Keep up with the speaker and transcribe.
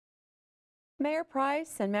Mayor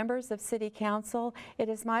Price and members of City Council, it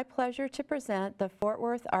is my pleasure to present the Fort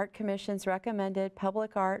Worth Art Commission's recommended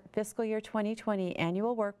Public Art Fiscal Year 2020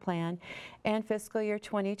 Annual Work Plan and Fiscal Year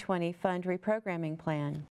 2020 Fund Reprogramming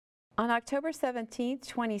Plan. On October 17,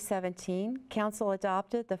 2017, Council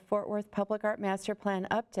adopted the Fort Worth Public Art Master Plan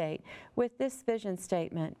update with this vision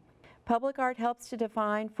statement. Public art helps to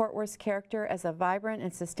define Fort Worth's character as a vibrant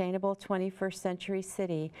and sustainable 21st century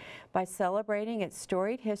city by celebrating its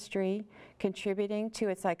storied history, contributing to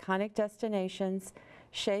its iconic destinations,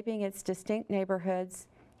 shaping its distinct neighborhoods,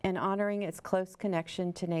 and honoring its close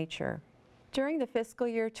connection to nature. During the fiscal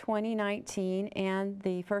year 2019 and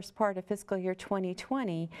the first part of fiscal year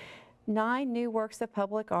 2020, 9 new works of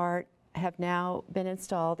public art have now been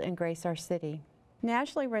installed and grace our city.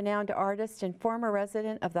 Nationally renowned artist and former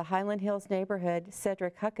resident of the Highland Hills neighborhood,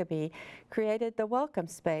 Cedric Huckabee, created the Welcome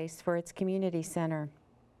Space for its community center.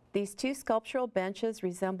 These 2 sculptural benches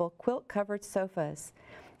resemble quilt-covered sofas.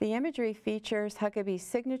 The imagery features Huckabee's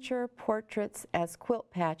signature portraits as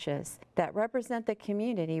quilt patches that represent the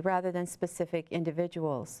community rather than specific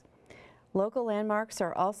individuals. Local landmarks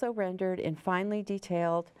are also rendered in finely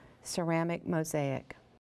detailed ceramic mosaic.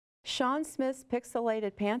 Sean Smith's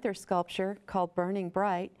pixelated panther sculpture, called Burning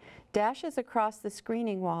Bright, dashes across the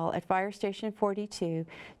screening wall at Fire Station 42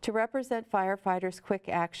 to represent firefighters' quick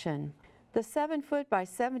action. The 7-foot by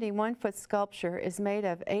 71-foot sculpture is made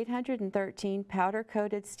of 813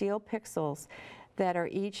 powder-coated steel pixels that are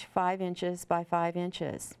each 5 inches by 5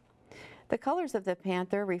 inches. The colors of the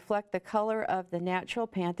panther reflect the color of the natural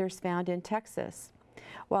panthers found in Texas,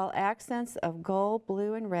 while accents of gold,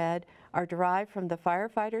 blue, and red are derived from the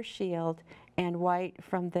firefighter's shield and white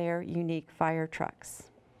from their unique fire trucks.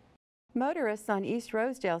 Motorists on East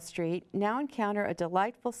Rosedale Street now encounter a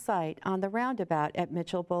delightful sight on the roundabout at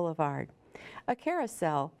Mitchell Boulevard, a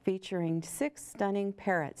carousel featuring 6 stunning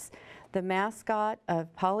parrots, the mascot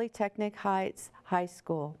of Polytechnic Heights High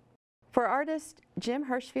School. For artists Jim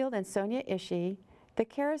Hirschfield and Sonia Ishii, the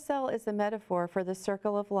carousel is a metaphor for the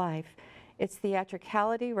circle of life. Its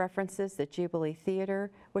theatricality references the Jubilee Theater,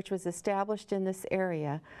 which was established in this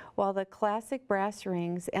area, while the classic brass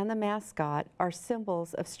rings and the mascot are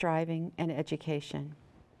symbols of striving and education.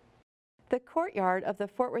 The courtyard of the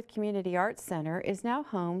Fort Worth Community Arts Center is now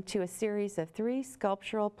home to a series of 3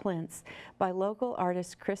 sculptural plinths by local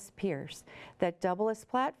artist Chris Pierce that double as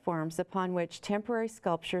platforms upon which temporary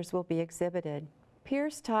sculptures will be exhibited.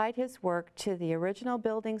 Pierce tied his work to the original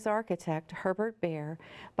building's architect, Herbert Baer,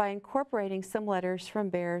 by incorporating some letters from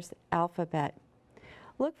Baer's alphabet.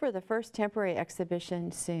 Look for the first temporary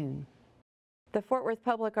exhibition soon. The Fort Worth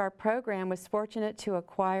Public Art Program was fortunate to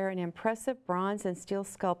acquire an impressive bronze and steel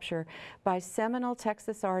sculpture by seminal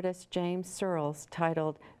Texas artist James Searles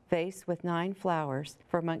titled Vase with 9 Flowers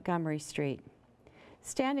for Montgomery Street.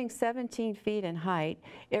 Standing 17 feet in height,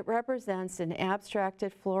 it represents an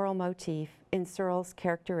abstracted floral motif in Searles'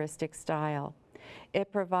 characteristic style.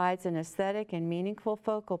 It provides an aesthetic and meaningful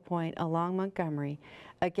focal point along Montgomery,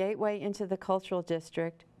 a gateway into the cultural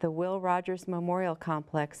district, the Will Rogers Memorial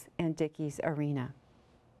Complex, and Dickey's Arena.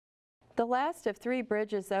 The last of 3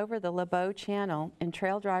 bridges over the LeBeau Channel in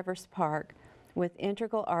Trail Drivers Park, with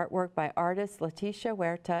integral artwork by artist Leticia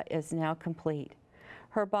Huerta, is now complete.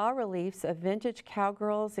 Her bas-reliefs of vintage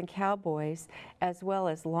cowgirls and cowboys, as well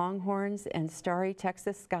as longhorns and starry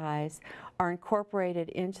Texas skies, are incorporated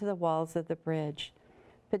into the walls of the bridge.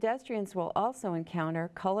 Pedestrians will also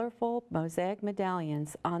encounter colorful mosaic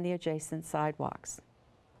medallions on the adjacent sidewalks.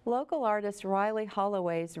 Local artist Riley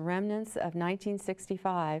Holloway's Remnants of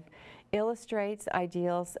 1965 illustrates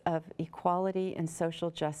ideals of equality and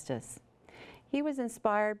social justice. He was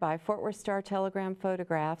inspired by Fort Worth Star-Telegram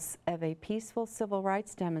photographs of a peaceful civil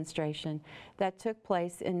rights demonstration that took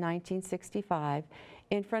place in 1965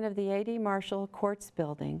 in front of the A.D. Marshall Courts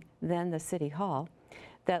building, then the City Hall,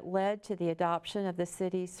 that led to the adoption of the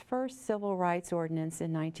city's first civil rights ordinance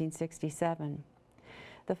in 1967.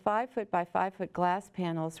 The 5-foot by 5-foot glass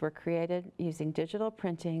panels were created using digital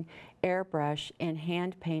printing, airbrush, and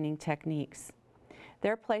hand painting techniques.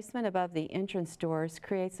 Their placement above the entrance doors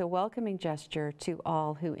creates a welcoming gesture to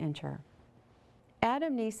all who enter.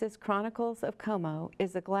 Adam Neese's Chronicles of Como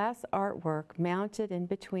is a glass artwork mounted in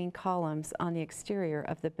between columns on the exterior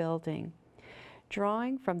of the building.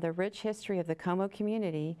 Drawing from the rich history of the Como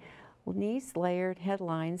community, Neese layered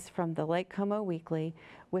headlines from the Lake Como Weekly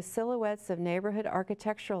with silhouettes of neighborhood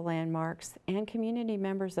architectural landmarks and community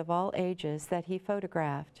members of all ages that he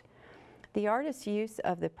photographed. The artist's use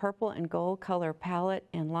of the purple and gold color palette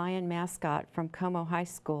and lion mascot from Como High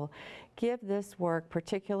School give this work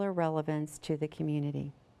particular relevance to the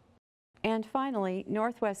community. And finally,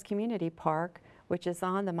 Northwest Community Park which is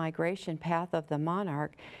on the migration path of the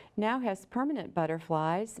monarch, now has permanent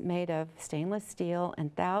butterflies made of stainless steel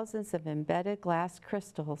and thousands of embedded glass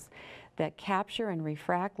crystals that capture and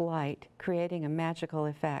refract light, creating a magical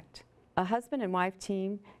effect. A husband and wife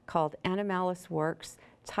team called Animalis Works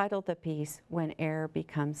titled the piece, "When Air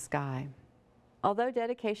Becomes Sky." Although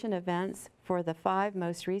dedication events for the 5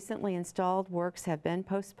 most recently installed works have been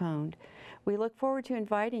postponed, we look forward to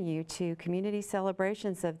inviting you to community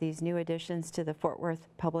celebrations of these new additions to the Fort Worth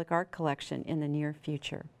Public Art Collection in the near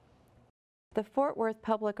future. The Fort Worth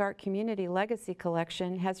Public Art Community Legacy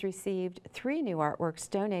Collection has received 3 new artworks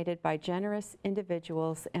donated by generous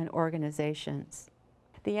individuals and organizations.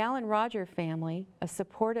 The Allen Roger family, a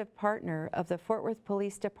supportive partner of the Fort Worth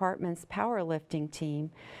Police Department's powerlifting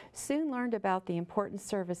team, soon learned about the important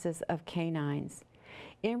services of canines.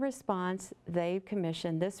 In response, they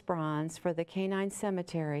commissioned this bronze for the Canine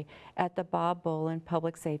Cemetery at the Bob Bolin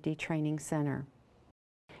Public Safety Training Center.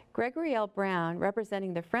 Gregory L. Brown,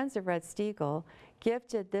 representing the Friends of Red Steagle,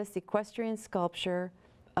 gifted this equestrian sculpture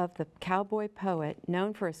of the cowboy poet,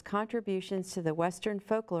 known for his contributions to the Western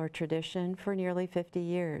folklore tradition for nearly 50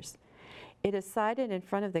 years. It is sited in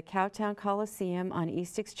front of the Cowtown Coliseum on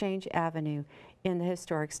East Exchange Avenue in the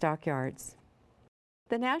historic stockyards.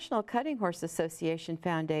 The National Cutting Horse Association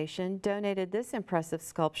Foundation donated this impressive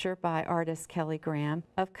sculpture by artist Kelly Graham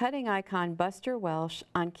of cutting icon Buster Welsh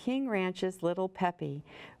on King Ranch's Little Peppy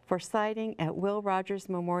for sighting at Will Rogers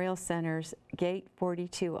Memorial Center's Gate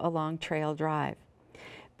 42 along Trail Drive.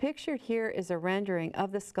 Pictured here is a rendering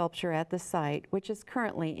of the sculpture at the site, which is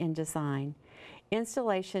currently in design.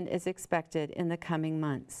 Installation is expected in the coming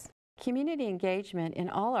months. Community engagement in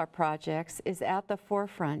all our projects is at the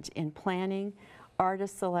forefront in planning,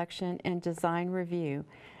 artist selection, and design review,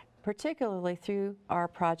 particularly through our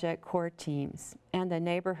project core teams and the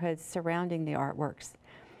neighborhoods surrounding the artworks.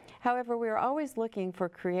 However, we are always looking for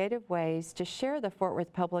creative ways to share the Fort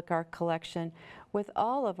Worth Public Art Collection with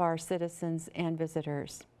all of our citizens and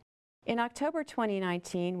visitors. In October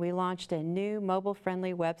 2019, we launched a new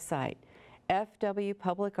mobile-friendly website,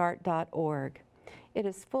 fwpublicart.org. It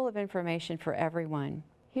is full of information for everyone.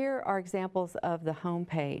 Here are examples of the home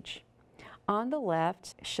page. On the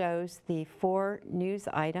left shows the 4 news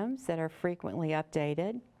items that are frequently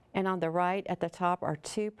updated, and on the right at the top are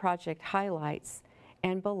 2 project highlights,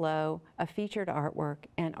 and below a featured artwork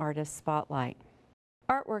and artist spotlight.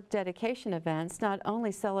 Artwork dedication events not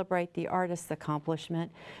only celebrate the artist's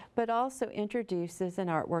accomplishment, but also introduces an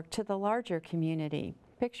artwork to the larger community.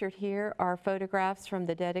 Pictured here are photographs from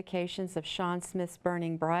the dedications of Sean Smith's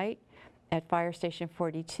Burning Bright at Fire Station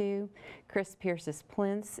 42, Chris Pierce's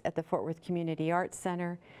Plinths at the Fort Worth Community Arts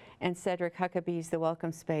Center, and Cedric Huckabee's The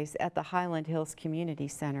Welcome Space at the Highland Hills Community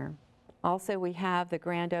Center. Also, we have the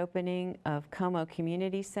grand opening of Como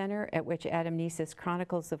Community Center, at which Adam Neese's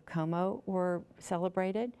Chronicles of Como were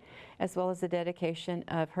celebrated, as well as the dedication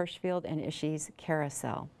of Hirschfield and Ishii's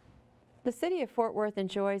Carousel. The City of Fort Worth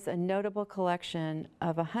enjoys a notable collection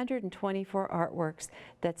of 124 artworks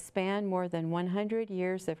that span more than 100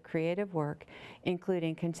 years of creative work,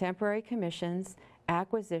 including contemporary commissions,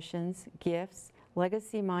 acquisitions, gifts,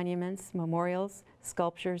 legacy monuments, memorials,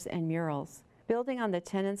 sculptures, and murals. Building on the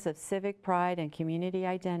tenets of civic pride and community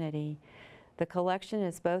identity, the collection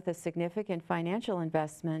is both a significant financial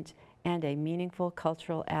investment and a meaningful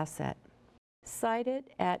cultural asset. Sited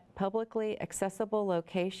at publicly accessible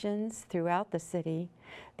locations throughout the city,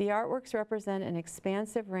 the artworks represent an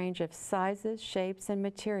expansive range of sizes, shapes, and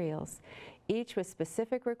materials, each with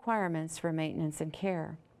specific requirements for maintenance and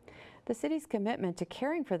care. The city's commitment to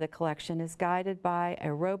caring for the collection is guided by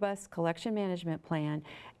a robust collection management plan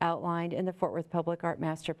outlined in the Fort Worth Public Art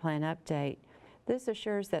Master Plan update. This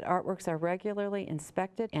assures that artworks are regularly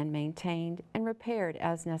inspected and maintained and repaired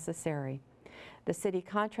as necessary. The city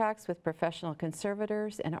contracts with professional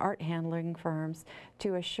conservators and art handling firms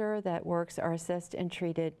to assure that works are assessed and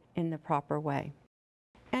treated in the proper way.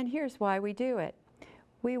 And here's why we do it.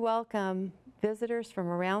 We welcome visitors from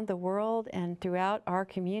around the world and throughout our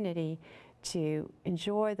community to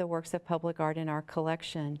enjoy the works of public art in our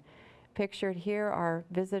collection. Pictured here are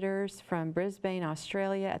visitors from Brisbane,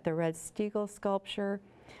 Australia at the Red Steagle sculpture,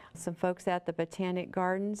 some folks at the Botanic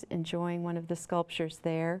Gardens enjoying one of the sculptures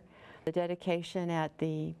there, the dedication at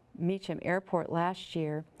the Meacham Airport last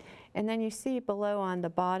year, and then you see below on the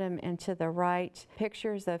bottom and to the right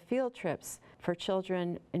pictures of field trips for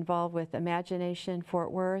children involved with Imagination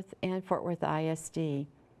Fort Worth and Fort Worth ISD.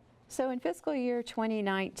 So in fiscal year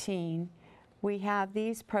 2019, we have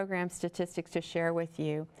these program statistics to share with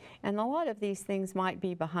you, and a lot of these things might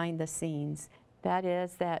be behind the scenes. That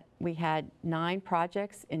is that we had 9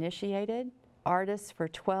 projects initiated, Artists for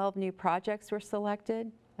 12 new projects were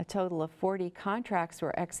selected. A total of 40 contracts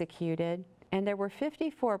were executed. And there were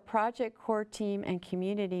 54 project core team and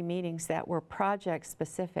community meetings that were project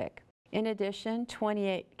specific. In addition,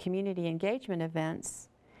 28 community engagement events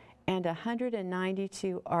and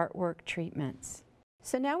 192 artwork treatments.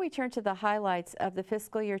 So now we turn to the highlights of the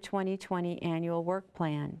fiscal year 2020 annual work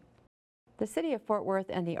plan. The City of Fort Worth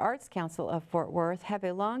and the Arts Council of Fort Worth have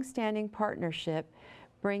a long-standing partnership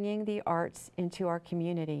bringing the arts into our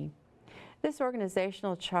community. This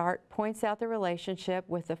organizational chart points out the relationship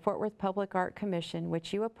with the Fort Worth Public Art Commission,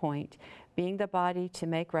 which you appoint, being the body to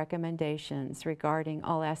make recommendations regarding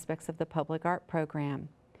all aspects of the public art program.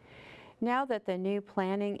 Now that the new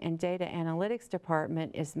Planning and Data Analytics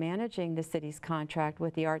Department is managing the city's contract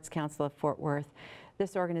with the Arts Council of Fort Worth,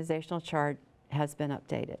 this organizational chart has been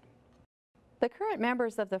updated. The current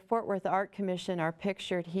members of the Fort Worth Art Commission are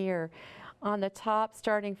pictured here. On the top,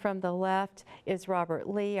 starting from the left, is Robert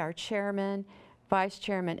Lee, our chairman, Vice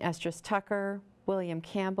Chairman Estrus Tucker, William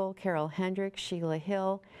Campbell, Carol Hendricks, Sheila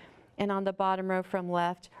Hill, and on the bottom row from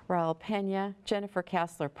left, Raul Pena, Jennifer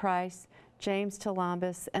Kassler-Price, James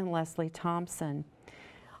Talambas, and Leslie Thompson.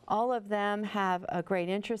 All of them have a great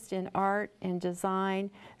interest in art and design.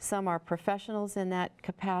 Some are professionals in that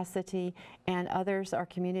capacity, and others are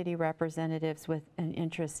community representatives with an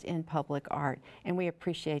interest in public art, and we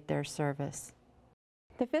appreciate their service.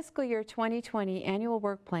 The fiscal year 2020 annual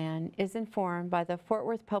work plan is informed by the Fort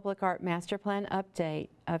Worth Public Art Master Plan Update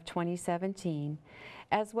of 2017,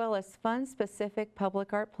 as well as fund-specific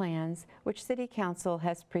public art plans which City Council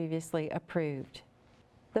has previously approved.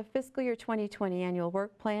 The fiscal year 2020 annual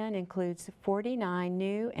work plan includes 49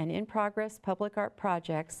 new and in-progress public art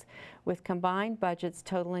projects with combined budgets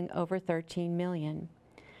totaling over $13 million.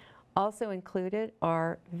 Also included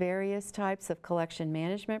are various types of collection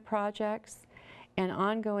management projects and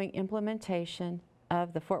ongoing implementation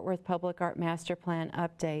of the Fort Worth Public Art Master Plan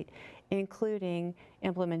Update, including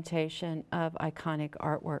implementation of iconic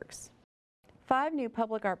artworks. 5 new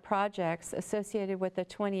public art projects associated with the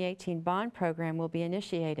 2018 bond program will be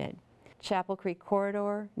initiated. Chapel Creek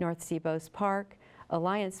Corridor, North Seabows Park,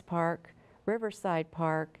 Alliance Park, Riverside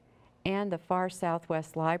Park, and the Far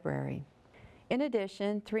Southwest Library. In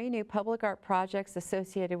addition, 3 new public art projects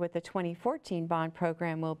associated with the 2014 bond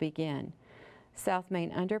program will begin. South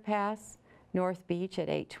Main Underpass, North Beach at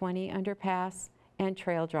 820 Underpass, and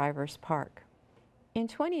Trail Drivers Park. In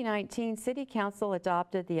 2019, City Council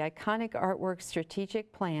adopted the Iconic Artwork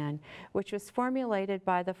Strategic Plan, which was formulated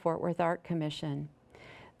by the Fort Worth Art Commission.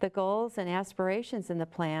 The goals and aspirations in the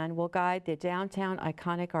plan will guide the Downtown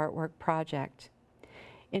Iconic Artwork project.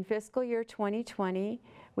 In fiscal year 2020,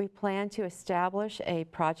 we plan to establish a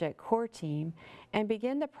project core team and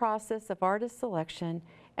begin the process of artist selection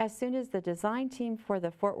as soon as the design team for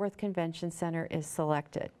the Fort Worth Convention Center is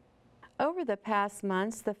selected. Over the past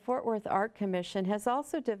months, the Fort Worth Art Commission has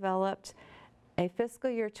also developed a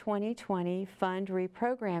fiscal year 2020 fund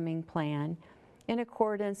reprogramming plan in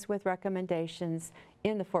accordance with recommendations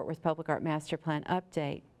in the Fort Worth Public Art Master Plan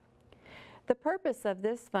Update. The purpose of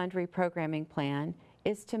this fund reprogramming plan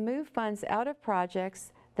is to move funds out of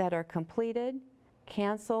projects that are completed,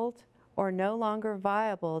 canceled, or no longer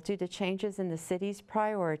viable due to changes in the city's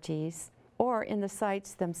priorities or in the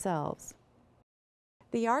sites themselves.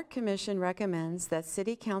 The Art Commission recommends that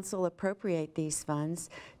City Council appropriate these funds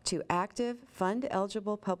to active,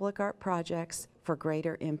 fund-eligible public art projects for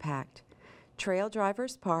greater impact. Trail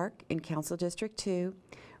Drivers Park in Council District 2,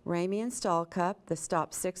 Ramey and Stall Cup, the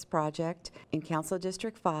Stop 6 project in Council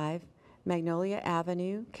District 5, Magnolia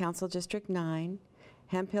Avenue, Council District 9,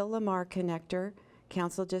 Hemphill Lamar Connector,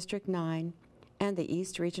 Council District 9, and the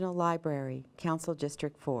East Regional Library, Council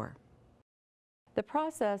District 4. The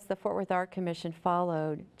process the Fort Worth Art Commission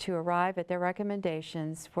followed to arrive at their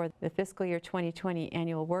recommendations for the fiscal year 2020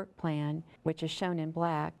 annual work plan, which is shown in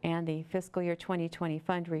black, and the fiscal year 2020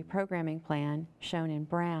 fund reprogramming plan, shown in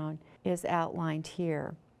brown, is outlined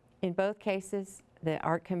here. In both cases, the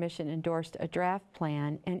Art Commission endorsed a draft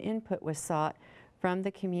plan and input was sought from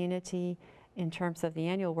the community in terms of the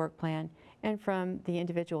annual work plan and from the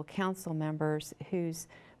individual council members whose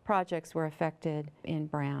projects were affected in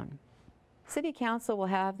brown. City Council will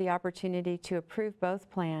have the opportunity to approve both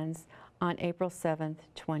plans on April 7th,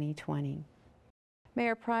 2020.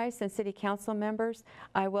 Mayor Price and City Council members,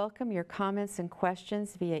 I welcome your comments and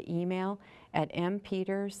questions via email at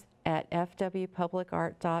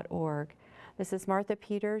mpeters@fwpublicart.org. This is Martha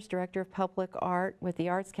Peters, Director of Public Art with the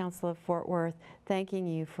Arts Council of Fort Worth, thanking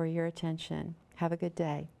you for your attention. Have a good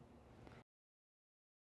day.